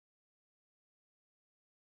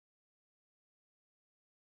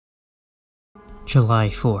July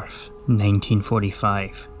 4th,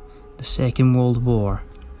 1945. The Second World War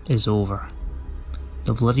is over.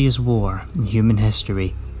 The bloodiest war in human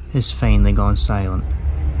history has finally gone silent.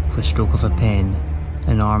 With a stroke of a pen,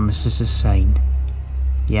 an armistice is signed.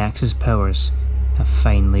 The Axis powers have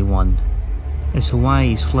finally won. As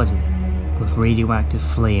Hawaii is flooded with radioactive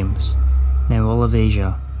flames, now all of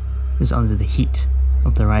Asia is under the heat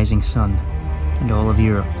of the rising sun, and all of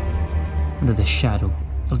Europe under the shadow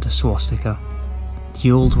of the swastika.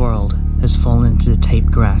 The old world has fallen into the tight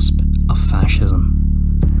grasp of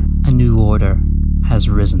fascism. A new order has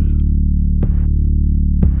risen.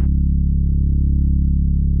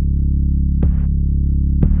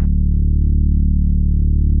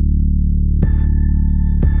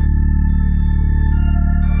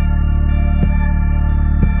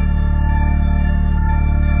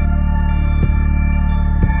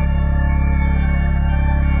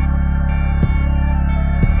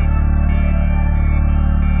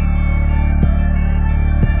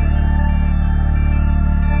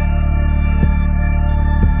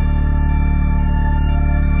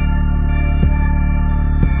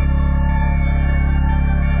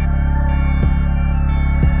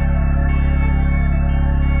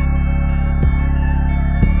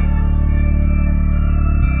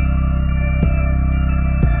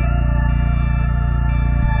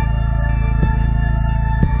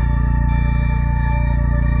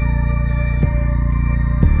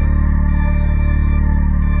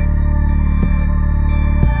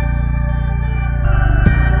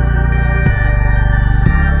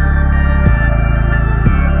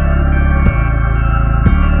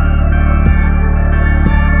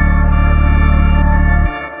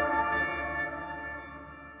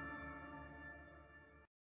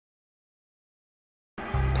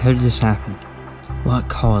 How did this happen? What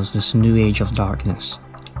caused this new age of darkness?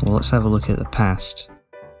 Well, let's have a look at the past.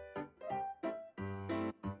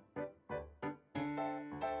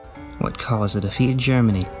 What caused the defeated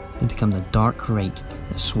Germany to become the Dark Reich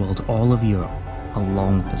that swallowed all of Europe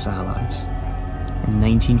along with its allies? In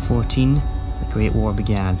 1914, the Great War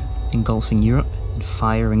began, engulfing Europe in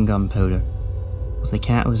fire and gunpowder, with the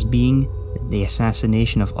catalyst being the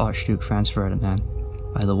assassination of Archduke Franz Ferdinand.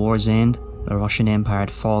 By the war's end, the Russian Empire had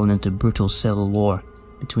fallen into brutal civil war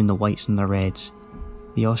between the Whites and the Reds.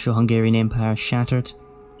 The Austro-Hungarian Empire shattered,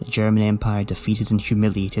 the German Empire defeated and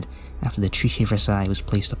humiliated after the Treaty of Versailles was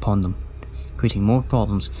placed upon them, creating more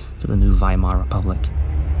problems for the new Weimar Republic,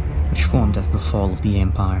 which formed after the fall of the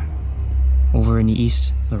Empire. Over in the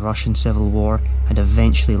East, the Russian Civil War had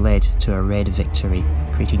eventually led to a Red victory,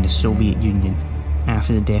 creating the Soviet Union.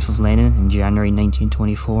 After the death of Lenin in January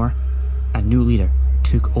 1924, a new leader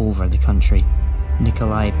took over the country,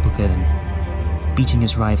 Nikolai Bukharin, beating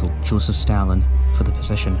his rival Joseph Stalin for the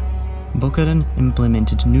position. Bukharin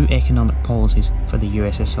implemented new economic policies for the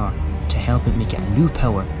USSR to help it make it a new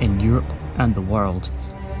power in Europe and the world.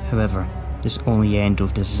 However, this only ended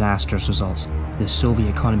with disastrous results, the Soviet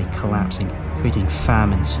economy collapsing, creating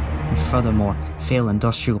famines, and furthermore failed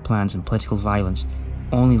industrial plans and political violence,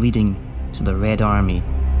 only leading to the Red Army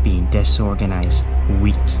being disorganized,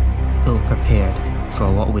 weak, ill-prepared for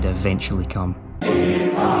what would eventually come.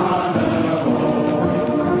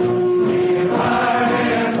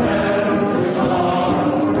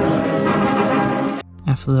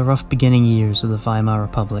 After the rough beginning years of the Weimar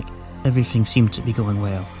Republic, everything seemed to be going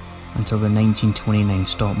well, until the 1929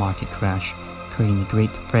 stock market crash, creating the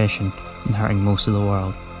Great Depression and hurting most of the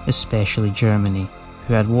world, especially Germany,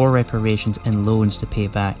 who had war reparations and loans to pay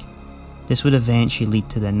back. This would eventually lead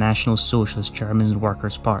to the National Socialist German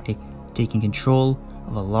Workers' Party taking control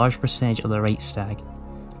of a large percentage of the Reichstag,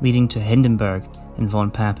 leading to Hindenburg and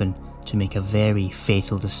von Papen to make a very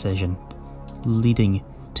fatal decision, leading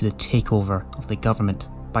to the takeover of the government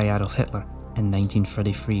by Adolf Hitler in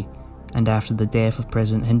 1933, and after the death of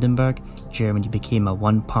President Hindenburg, Germany became a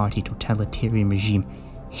one-party totalitarian regime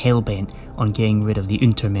hell-bent on getting rid of the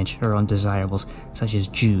Untermensch or undesirables such as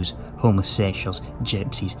Jews, homosexuals,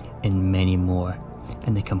 gypsies, and many more,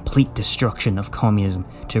 and the complete destruction of communism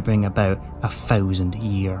to bring about a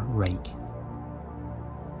 1,000-year Reich.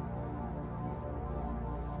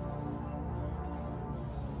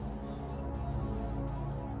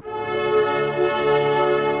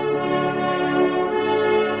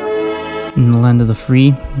 In the land of the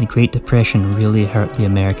free, the Great Depression really hurt the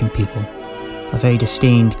American people, a very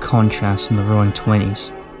distinct contrast from the Roaring Twenties.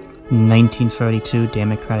 In the 1932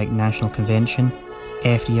 Democratic National Convention,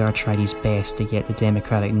 FDR tried his best to get the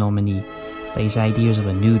Democratic nominee, but his ideas of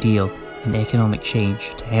a New Deal and economic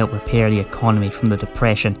change to help repair the economy from the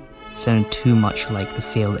Depression sounded too much like the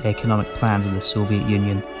failed economic plans of the Soviet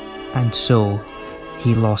Union, and so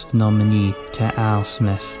He lost the nominee to Al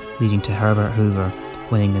Smith, leading to Herbert Hoover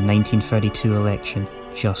winning the 1932 election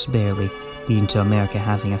just barely, leading to America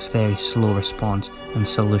having a very slow response and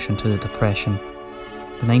solution to the Depression.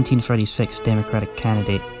 The 1936 Democratic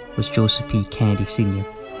candidate was Joseph P. Kennedy Sr.,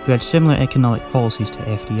 who had similar economic policies to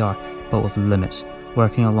FDR, but with limits,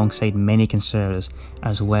 working alongside many conservatives,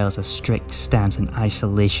 as well as a strict stance on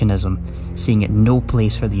isolationism, seeing it no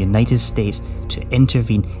place for the United States to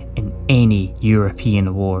intervene in any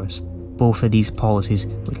European wars. Both of these policies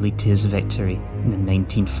would lead to his victory in the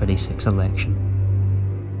 1936 election.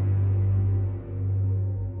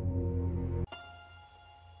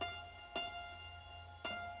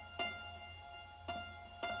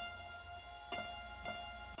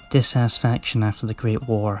 Dissatisfaction after the Great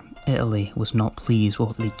War, Italy was not pleased with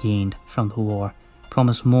what they gained from the war,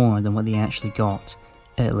 promised more than what they actually got.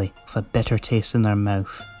 Italy with a bitter taste in their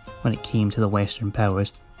mouth when it came to the Western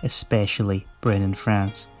powers, especially Britain and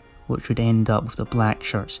France, which would end up with the black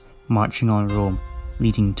shirts marching on Rome,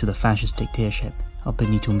 leading to the fascist dictatorship of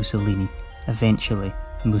Benito Mussolini. Eventually,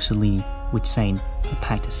 Mussolini would sign a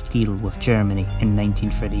Pact of Steel with Germany in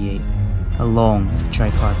 1938, along with the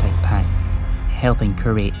Tripartite Pact, helping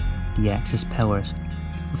create the Axis powers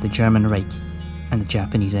of the German Reich and the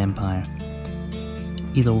Japanese Empire.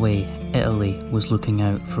 Either way, Italy was looking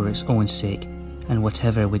out for its own sake, and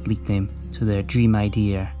whatever would lead them to their dream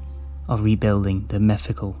idea of rebuilding the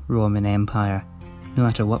mythical Roman Empire. No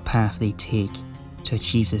matter what path they take to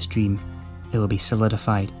achieve this dream, it will be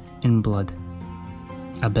solidified in blood,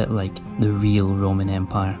 a bit like the real Roman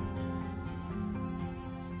Empire.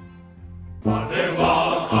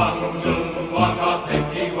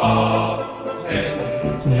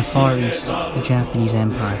 In the Far East, the Japanese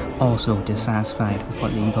Empire, also dissatisfied with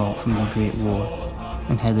what they got from the Great War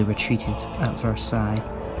and how they were treated at Versailles,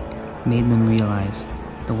 made them realise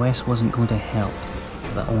the West wasn't going to help,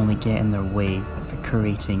 but only get in their way for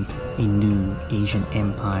creating a new Asian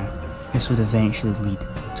empire. This would eventually lead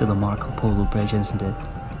to the Marco Polo Bridge incident,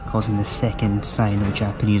 causing the Second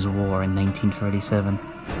Sino-Japanese War in 1937,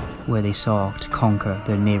 where they sought to conquer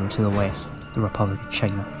their neighbour to the west, the Republic of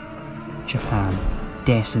China. Japan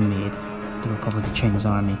decimated the Republic of China's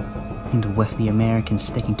army, and with the Americans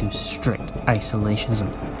sticking to strict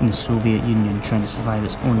isolationism and the Soviet Union trying to survive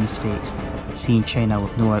its own mistakes, seeing China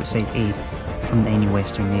with no outside aid from any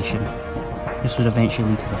Western nation. This would eventually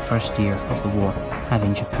lead to the first year of the war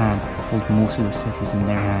having Japan hold most of the cities in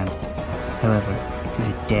their hand. However, due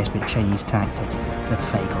to desperate Chinese tactics, the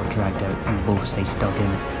fight got dragged out and both sides dug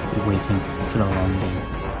in, waiting for the long game.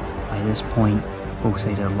 By this point, both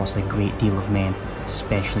sides had lost a great deal of men,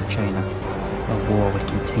 especially China. The war would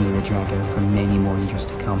continue to drag out for many more years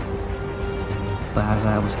to come. But as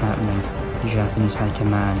that was happening, the Japanese High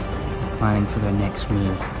Command were planning for their next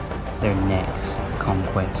move, their next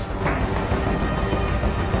conquest.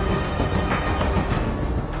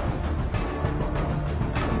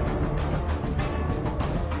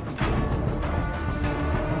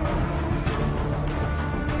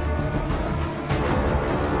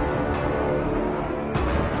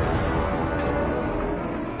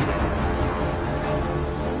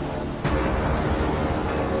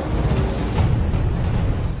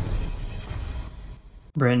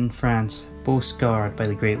 Britain and France, both scarred by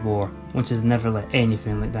the Great War, wanted to never let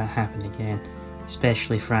anything like that happen again,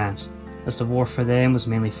 especially France, as the war for them was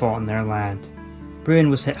mainly fought on their land.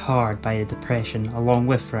 Britain was hit hard by the Depression along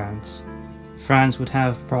with France. France would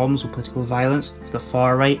have problems with political violence with the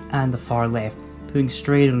far right and the far left, putting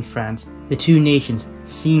strain on France. The two nations,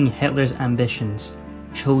 seeing Hitler's ambitions,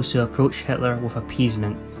 chose to approach Hitler with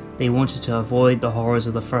appeasement. They wanted to avoid the horrors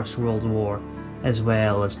of the First World War, as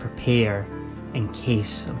well as prepare in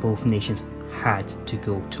case both nations had to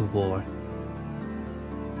go to war.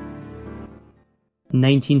 In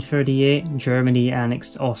 1938, Germany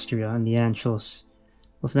annexed Austria and the Anschluss.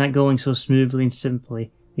 With that going so smoothly and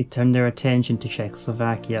simply, they turned their attention to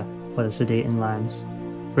Czechoslovakia for the Sudetenlands.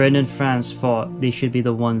 Britain and France thought they should be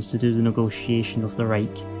the ones to do the negotiation of the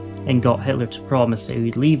Reich, and got Hitler to promise that he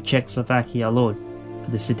would leave Czechoslovakia alone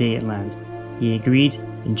for the Sudetenlands. He agreed,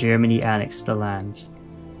 and Germany annexed the lands,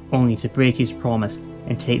 only to break his promise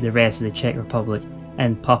and take the rest of the Czech Republic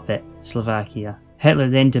and puppet Slovakia. Hitler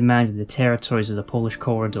then demanded the territories of the Polish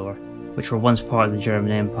corridor, which were once part of the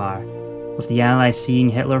German Empire. With the Allies seeing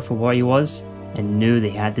Hitler for what he was, and knew they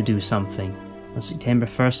had to do something, on September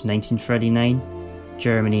 1st, 1939,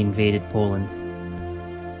 Germany invaded Poland.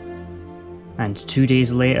 And 2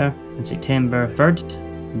 days later, on September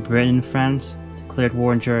 3rd, Britain and France declared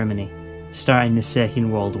war on Germany, starting the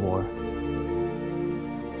Second World War.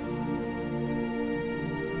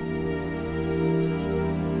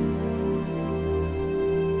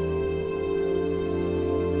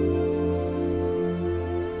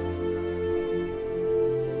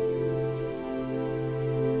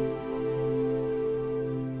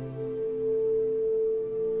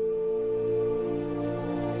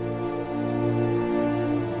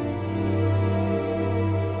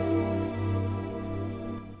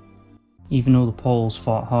 Even though the Poles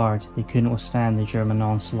fought hard, they couldn't withstand the German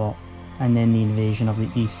onslaught, and then the invasion of the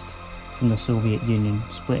East from the Soviet Union,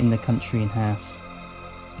 splitting the country in half.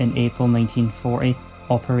 In April 1940,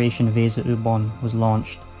 Operation Weserübung was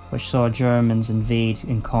launched, which saw Germans invade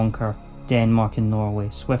and conquer Denmark and Norway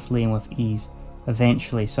swiftly and with ease.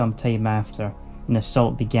 Eventually, some time after, an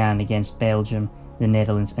assault began against Belgium, the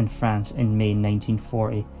Netherlands and France in May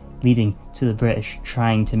 1940, leading to the British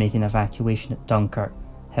trying to make an evacuation at Dunkirk.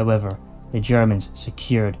 However, the Germans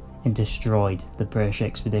secured and destroyed the British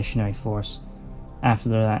Expeditionary Force. After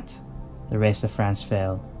that, the rest of France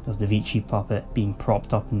fell, with the Vichy puppet being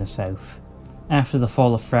propped up in the south. After the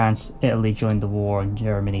fall of France, Italy joined the war on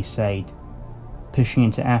Germany's side, pushing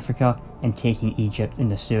into Africa and taking Egypt and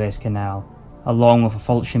the Suez Canal, along with a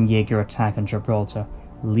Fallschirmjäger attack on Gibraltar,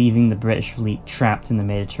 leaving the British fleet trapped in the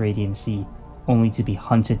Mediterranean Sea, only to be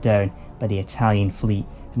hunted down by the Italian fleet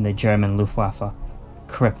and the German Luftwaffe,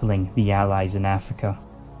 crippling the Allies in Africa.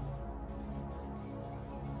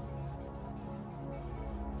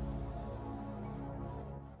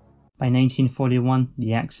 By 1941,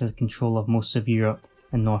 the Axis had control of most of Europe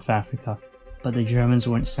and North Africa, but the Germans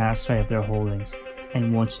weren't satisfied with their holdings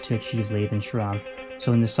and wanted to achieve Lebensraum,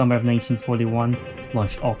 so in the summer of 1941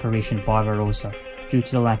 launched Operation Barbarossa. Due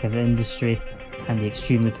to the lack of industry and the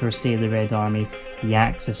extremely poor state of the Red Army, the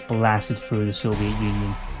Axis blasted through the Soviet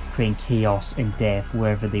Union, creating chaos and death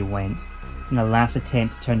wherever they went. In a last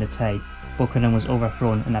attempt to turn the tide, Buchanan was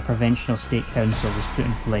overthrown and a provincial state council was put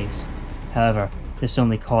in place. However, this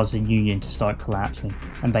only caused the Union to start collapsing,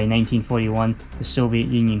 and by 1941 the Soviet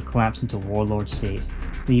Union collapsed into warlord states,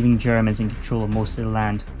 leaving Germans in control of most of the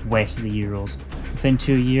land west of the Urals. Within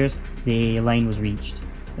 2 years, the AA line was reached.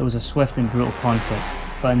 It was a swift and brutal conflict,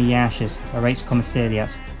 but in the ashes, the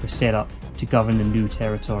Reichskommissariats were set up to govern the new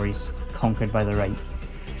territories conquered by the Reich.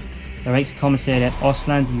 The Reichskommissariat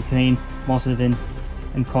Ostland, Ukraine, Moldavia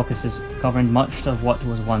and Caucasus governed much of what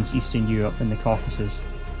was once Eastern Europe and the Caucasus.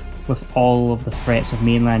 With all of the threats of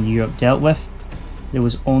mainland Europe dealt with, there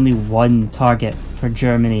was only one target for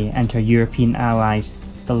Germany and her European allies,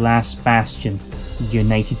 the last bastion, the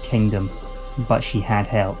United Kingdom, but she had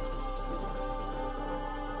help.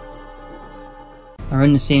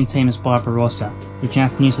 Around the same time as Barbarossa, the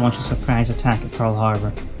Japanese launched a surprise attack at Pearl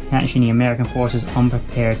Harbor, catching the American forces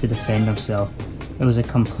unprepared to defend themselves. It was a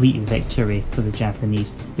complete victory for the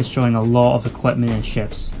Japanese, destroying a lot of equipment and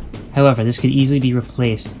ships. However, this could easily be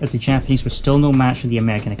replaced, as the Japanese were still no match for the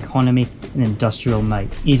American economy and industrial might,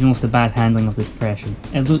 even with the bad handling of the Depression.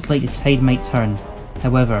 It looked like the tide might turn.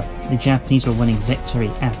 However, the Japanese were winning victory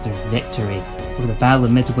after victory, with the Battle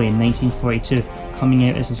of Midway in 1942 coming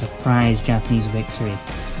out as a surprise Japanese victory.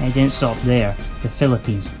 And it didn't stop there. The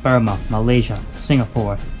Philippines, Burma, Malaysia,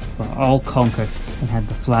 Singapore were all conquered and had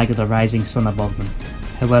the flag of the rising sun above them.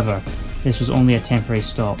 However, this was only a temporary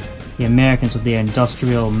stop. The Americans, with their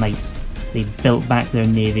industrial might, they built back their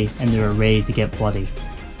navy and they were ready to get bloody.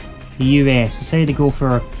 The US decided to go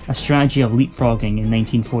for a strategy of leapfrogging in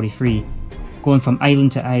 1943, going from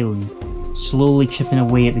island to island, slowly chipping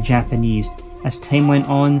away at the Japanese. As time went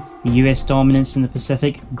on, the US dominance in the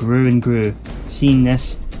Pacific grew and grew. Seeing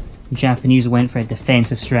this, the Japanese went for a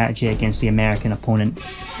defensive strategy against the American opponent,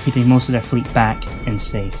 keeping most of their fleet back and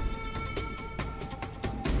safe.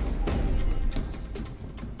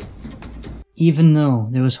 Even though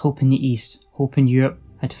there was hope in the East, hope in Europe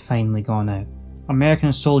had finally gone out.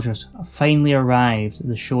 American soldiers finally arrived at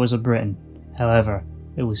the shores of Britain. However,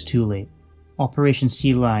 it was too late. Operation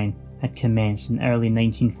Sea Lion had commenced in early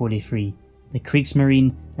 1943. The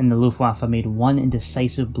Kriegsmarine and the Luftwaffe made one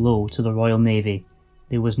indecisive blow to the Royal Navy.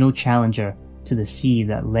 There was no challenger to the sea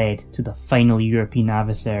that led to the final European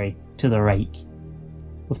adversary, to the Reich.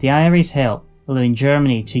 With the IRA's help, allowing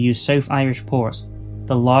Germany to use South Irish ports,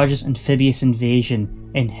 the largest amphibious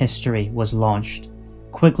invasion in history was launched,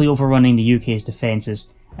 quickly overrunning the UK's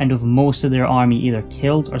defences, and with most of their army either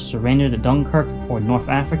killed or surrendered at Dunkirk or North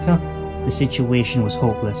Africa, the situation was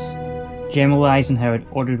hopeless. General Eisenhower had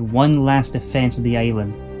ordered one last defence of the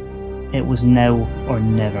island. It was now or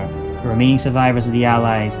never. The remaining survivors of the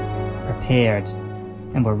Allies prepared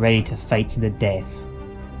and were ready to fight to the death.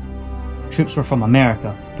 Troops were from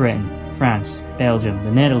America, Britain, France, Belgium,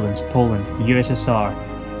 the Netherlands, Poland, the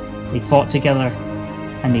USSR. They fought together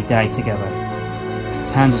and they died together.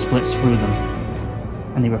 Panzers blitzed through them,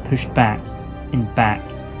 and they were pushed back and back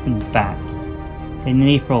and back. In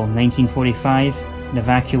April 1945, an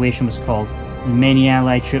evacuation was called, and many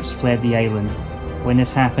Allied troops fled the island. When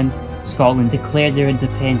this happened, Scotland declared their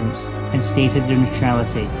independence and stated their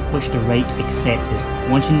neutrality, which the Reich accepted,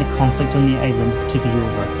 wanting the conflict on the island to be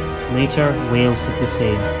over. Later, Wales did the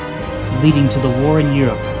same. leading to the war in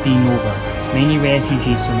Europe being over. Many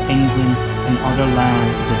refugees from England and other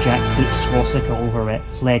lands with the jackboot swastika over it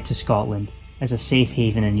fled to Scotland as a safe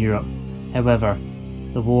haven in Europe. However,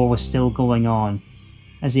 the war was still going on,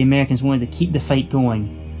 as the Americans wanted to keep the fight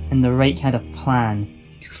going, and the Reich had a plan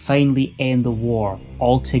to finally end the war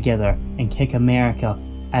altogether and kick America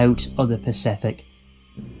out of the Pacific.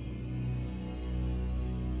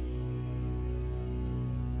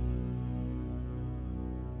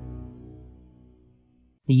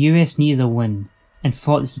 The US needed a win, and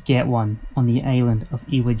thought they could get one on the island of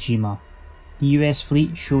Iwo Jima. The US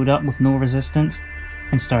fleet showed up with no resistance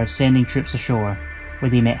and started sending troops ashore,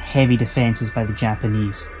 where they met heavy defences by the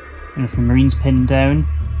Japanese, and with the Marines pinned down,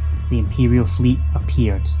 the Imperial fleet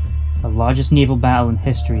appeared. The largest naval battle in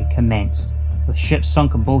history commenced, with ships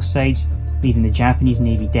sunk on both sides, leaving the Japanese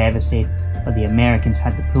Navy devastated, but the Americans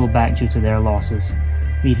had to pull back due to their losses,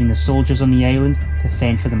 leaving the soldiers on the island to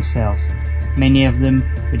fend for themselves. Many of them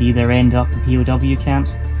would either end up in POW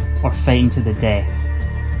camps or fighting to the death.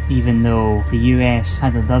 Even though the US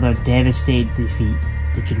had another devastating defeat,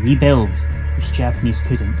 they could rebuild, which Japanese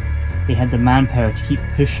couldn't. They had the manpower to keep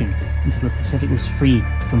pushing until the Pacific was free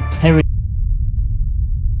from tyranny.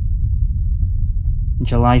 On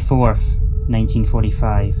July 4th,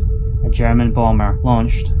 1945, a German bomber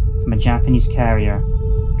launched from a Japanese carrier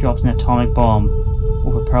dropped an atomic bomb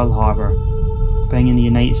over Pearl Harbor, bringing the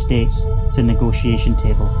United States to the negotiation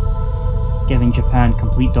table, giving Japan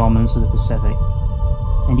complete dominance of the Pacific,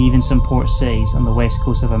 and even some port cities on the west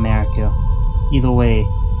coast of America. Either way,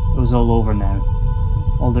 it was all over now.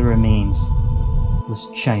 All that remains was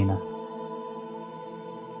China.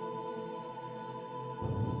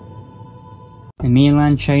 In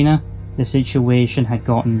mainland China, the situation had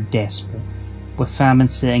gotten desperate. With famine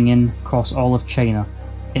setting in across all of China,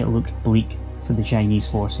 it looked bleak for the Chinese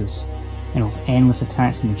forces, and with endless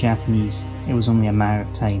attacks on the Japanese, it was only a matter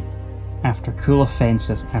of time. After cruel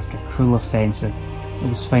offensive after cruel offensive, it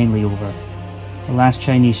was finally over. The last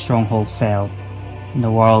Chinese stronghold fell, and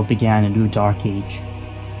the world began a new dark age,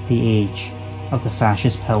 the age of the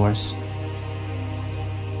fascist powers.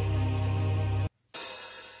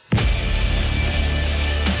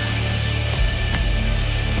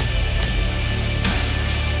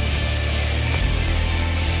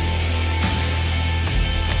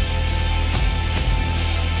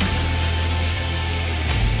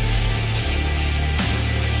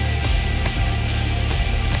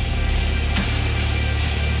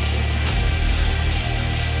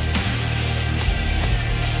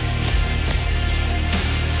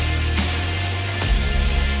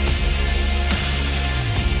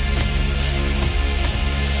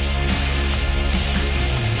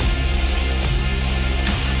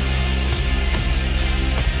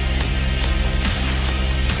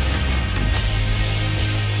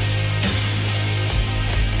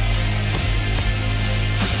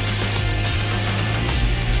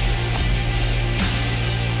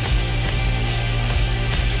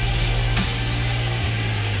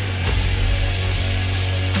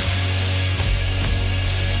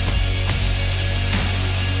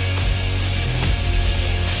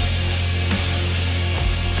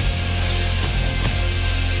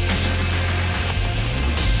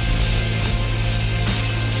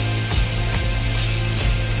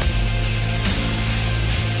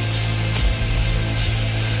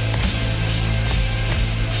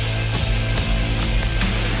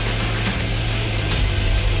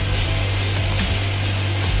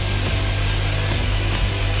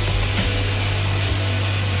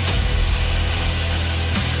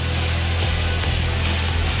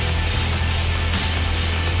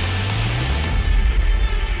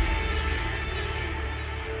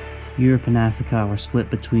 Europe and Africa were split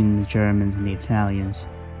between the Germans and the Italians,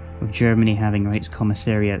 with Germany having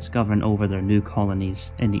Reichskommissariats govern over their new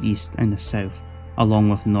colonies in the east and the south, along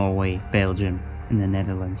with Norway, Belgium, and the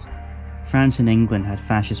Netherlands. France and England had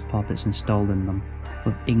fascist puppets installed in them,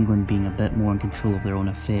 with England being a bit more in control of their own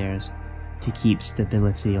affairs to keep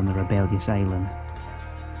stability on the rebellious island.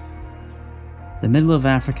 The middle of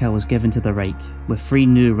Africa was given to the Reich, with 3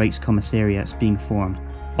 new Reichskommissariats being formed: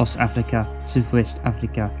 Ostafrika, Southwest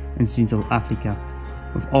Africa, and Central Africa,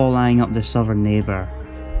 with all eyeing up their southern neighbour,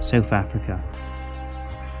 South Africa.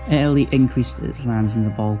 Italy increased its lands in the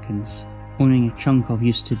Balkans, owning a chunk of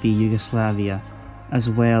used to be Yugoslavia, as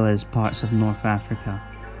well as parts of North Africa.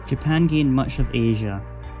 Japan gained much of Asia,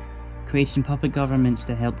 creating puppet governments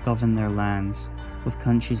to help govern their lands, with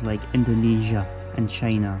countries like Indonesia and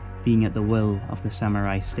China being at the will of the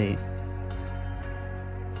samurai state.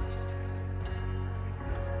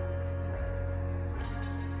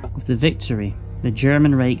 With the victory, the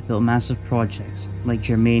German Reich built massive projects like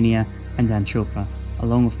Germania and Antropa,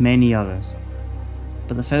 along with many others.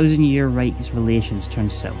 But the Thousand-Year Reich's relations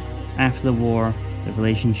turned south. After the war, the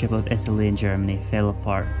relationship of Italy and Germany fell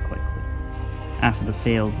apart quickly. After the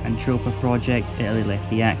failed Antropa project, Italy left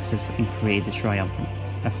the Axis and created the Triumvirate,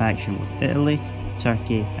 a faction with Italy,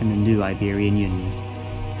 Turkey and the new Iberian Union,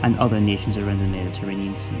 and other nations around the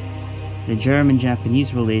Mediterranean Sea. The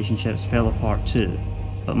German-Japanese relationships fell apart too,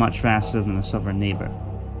 but much faster than a southern neighbour,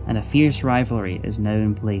 and a fierce rivalry is now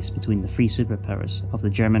in place between the three superpowers of the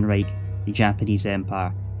German Reich, the Japanese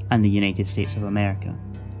Empire, and the United States of America.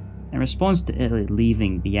 In response to Italy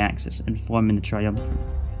leaving the Axis and forming the Triumvirate,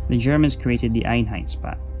 the Germans created the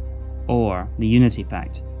Einheitspact, or the Unity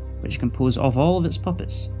Pact, which composed of all of its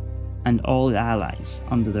puppets and all the allies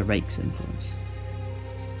under the Reich's influence.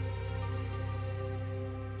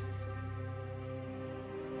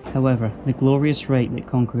 However, the glorious Reich that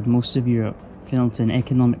conquered most of Europe fell into an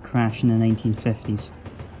economic crash in the 1950s,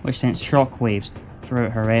 which sent shockwaves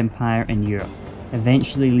throughout her empire in Europe,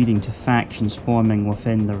 eventually leading to factions forming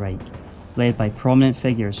within the Reich, led by prominent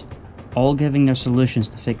figures, all giving their solutions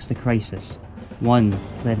to fix the crisis. One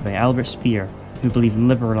led by Albert Speer, who believed in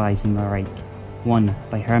liberalising the Reich. One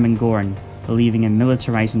by Hermann Göring, believing in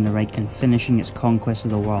militarising the Reich and finishing its conquest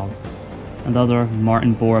of the world. Another,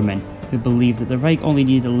 Martin Bormann, who believed that the Reich only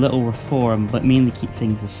needed a little reform but mainly keep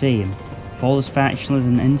things the same. If all this factionalism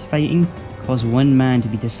and infighting caused one man to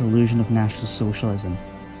be disillusioned of National Socialism: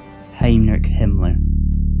 Heinrich Himmler.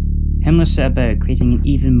 Himmler set about creating an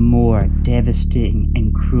even more devastating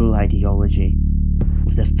and cruel ideology.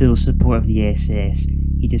 With the full support of the SS,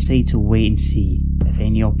 he decided to wait and see if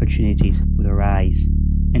any opportunities would arise,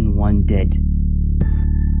 and one did.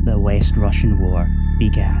 The West Russian War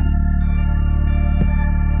began.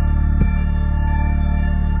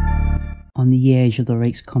 On the edge of the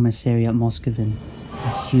Reich's Commissariat Moskvin,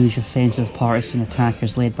 a huge offensive partisan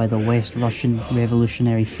attackers led by the West Russian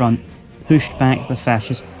Revolutionary Front pushed back the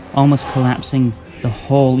fascists, almost collapsing the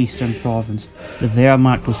whole eastern province. The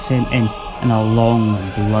Wehrmacht was sent in, and a long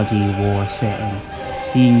and bloody war set in.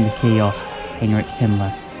 Seeing the chaos, Heinrich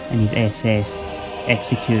Himmler and his SS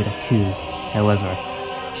executed a coup. However,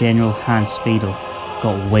 General Hans Speidel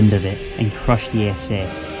got wind of it and crushed the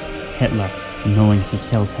SS. Hitler, knowing if he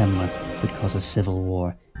killed Himmler would cause a civil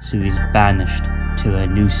war, so he was banished to a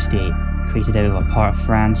new state created out of a part of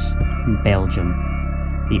France and Belgium,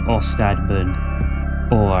 the Ostadbund,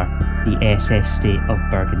 or the SS state of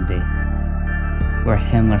Burgundy, where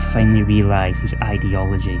Himmler finally realised his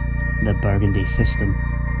ideology, the Burgundy system,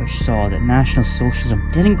 which saw that National Socialism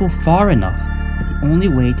didn't go far enough. The only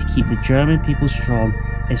way to keep the German people strong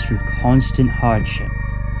is through constant hardship,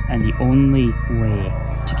 and the only way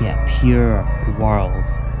to get a pure world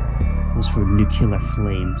was through nuclear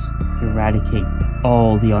flames, eradicating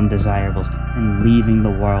all the undesirables and leaving the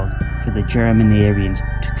world for the German Aryans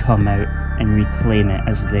to come out and reclaim it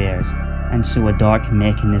as theirs. And so a dark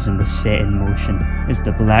mechanism was set in motion as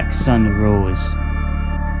the Black Sun rose,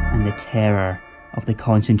 and the terror of the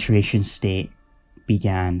concentration state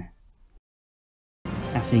began.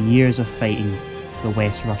 After years of fighting, the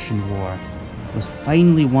West Russian War was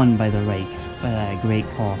finally won by the Reich, but at a great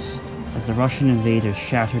cost, as the Russian invaders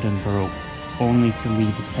shattered and broke, only to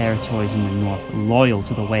leave the territories in the north loyal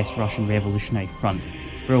to the West Russian Revolutionary Front,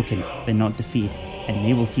 broken but not defeated, and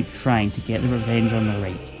they will keep trying to get the revenge on the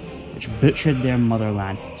Reich, which butchered their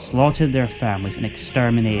motherland, slaughtered their families, and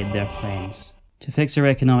exterminated their friends. To fix their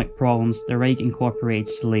economic problems, the Reich incorporated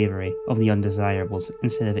slavery of the undesirables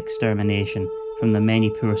instead of extermination from the many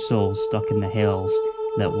poor souls stuck in the hells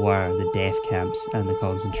that were the death camps and the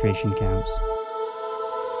concentration camps.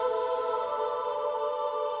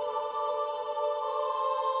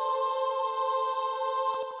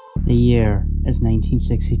 The year is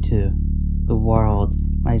 1962. The world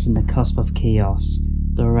lies in the cusp of chaos.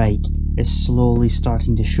 The Reich is slowly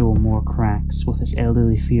starting to show more cracks, with its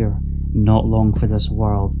elderly Führer not long for this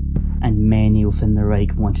world, and many within the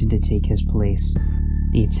Reich wanting to take his place.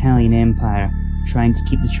 The Italian Empire trying to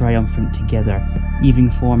keep the Triumvirate together, even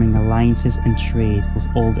forming alliances and trade with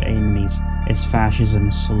old enemies as fascism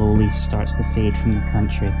slowly starts to fade from the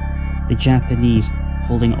country. The Japanese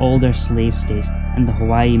holding all their slave states, and the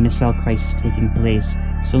Hawaii missile crisis taking place.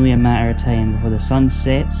 It's only a matter of time before the sun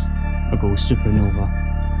sets or goes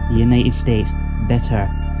supernova. The United States, bitter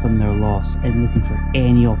from their loss and looking for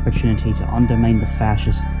any opportunity to undermine the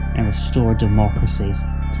fascists and restore democracies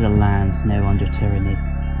to the land now under tyranny,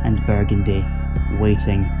 and Burgundy,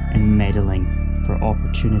 waiting and meddling for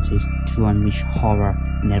opportunities to unleash horror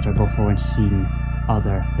never before seen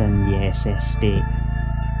other than the SS state.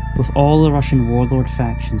 With all the Russian warlord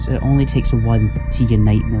factions, it only takes one to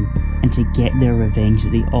unite them and to get their revenge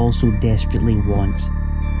that they all so desperately want.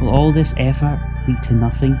 Will all this effort lead to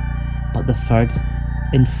nothing but the third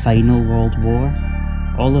and final world war?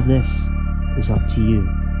 All of this is up to you.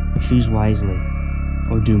 Choose wisely,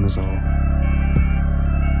 or doom us all.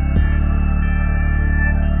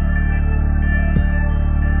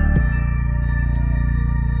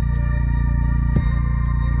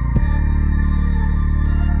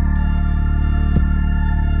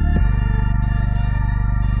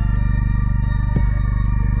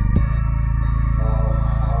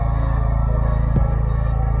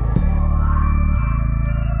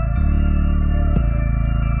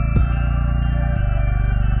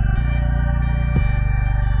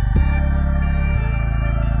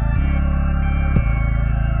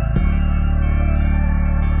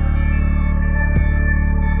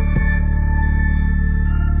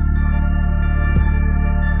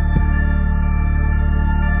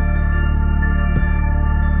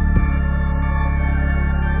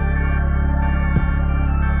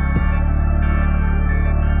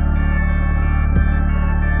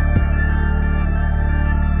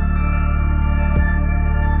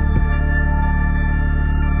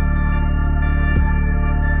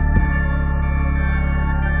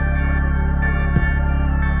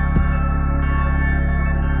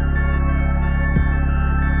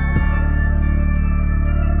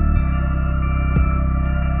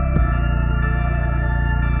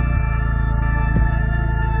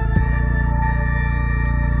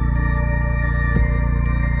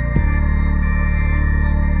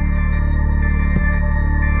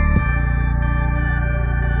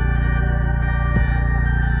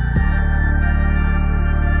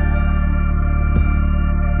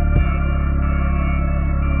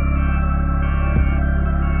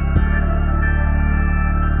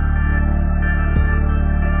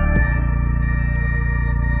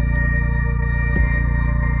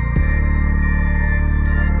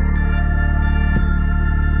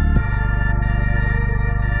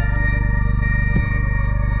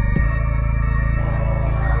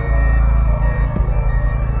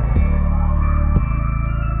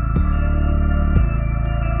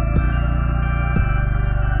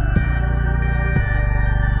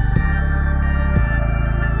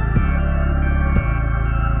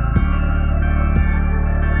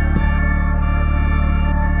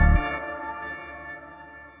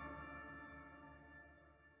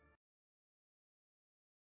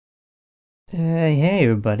 Hey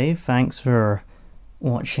everybody, thanks for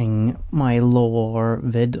watching my lore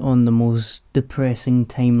vid on the most depressing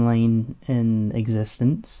timeline in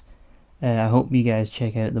existence. I hope you guys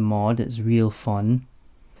check out the mod, it's real fun.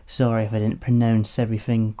 Sorry if I didn't pronounce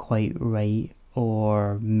everything quite right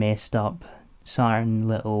or messed up certain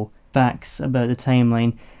little facts about the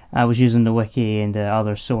timeline. I was using the wiki and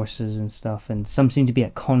other sources and stuff, and some seem to be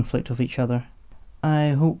at conflict with each other. I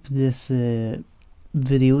hope this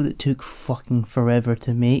video that took fucking forever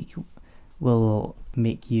to make will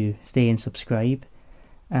make you stay and subscribe,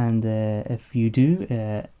 and if you do,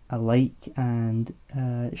 a like and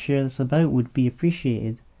share this about would be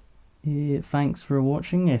appreciated. Thanks for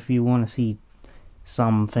watching. If you want to see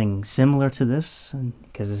something similar to this,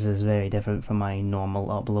 because this is very different from my normal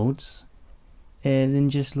uploads, then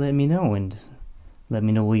just let me know and let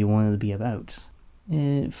me know what you want it to be about.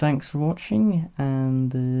 Thanks for watching,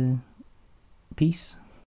 and peace.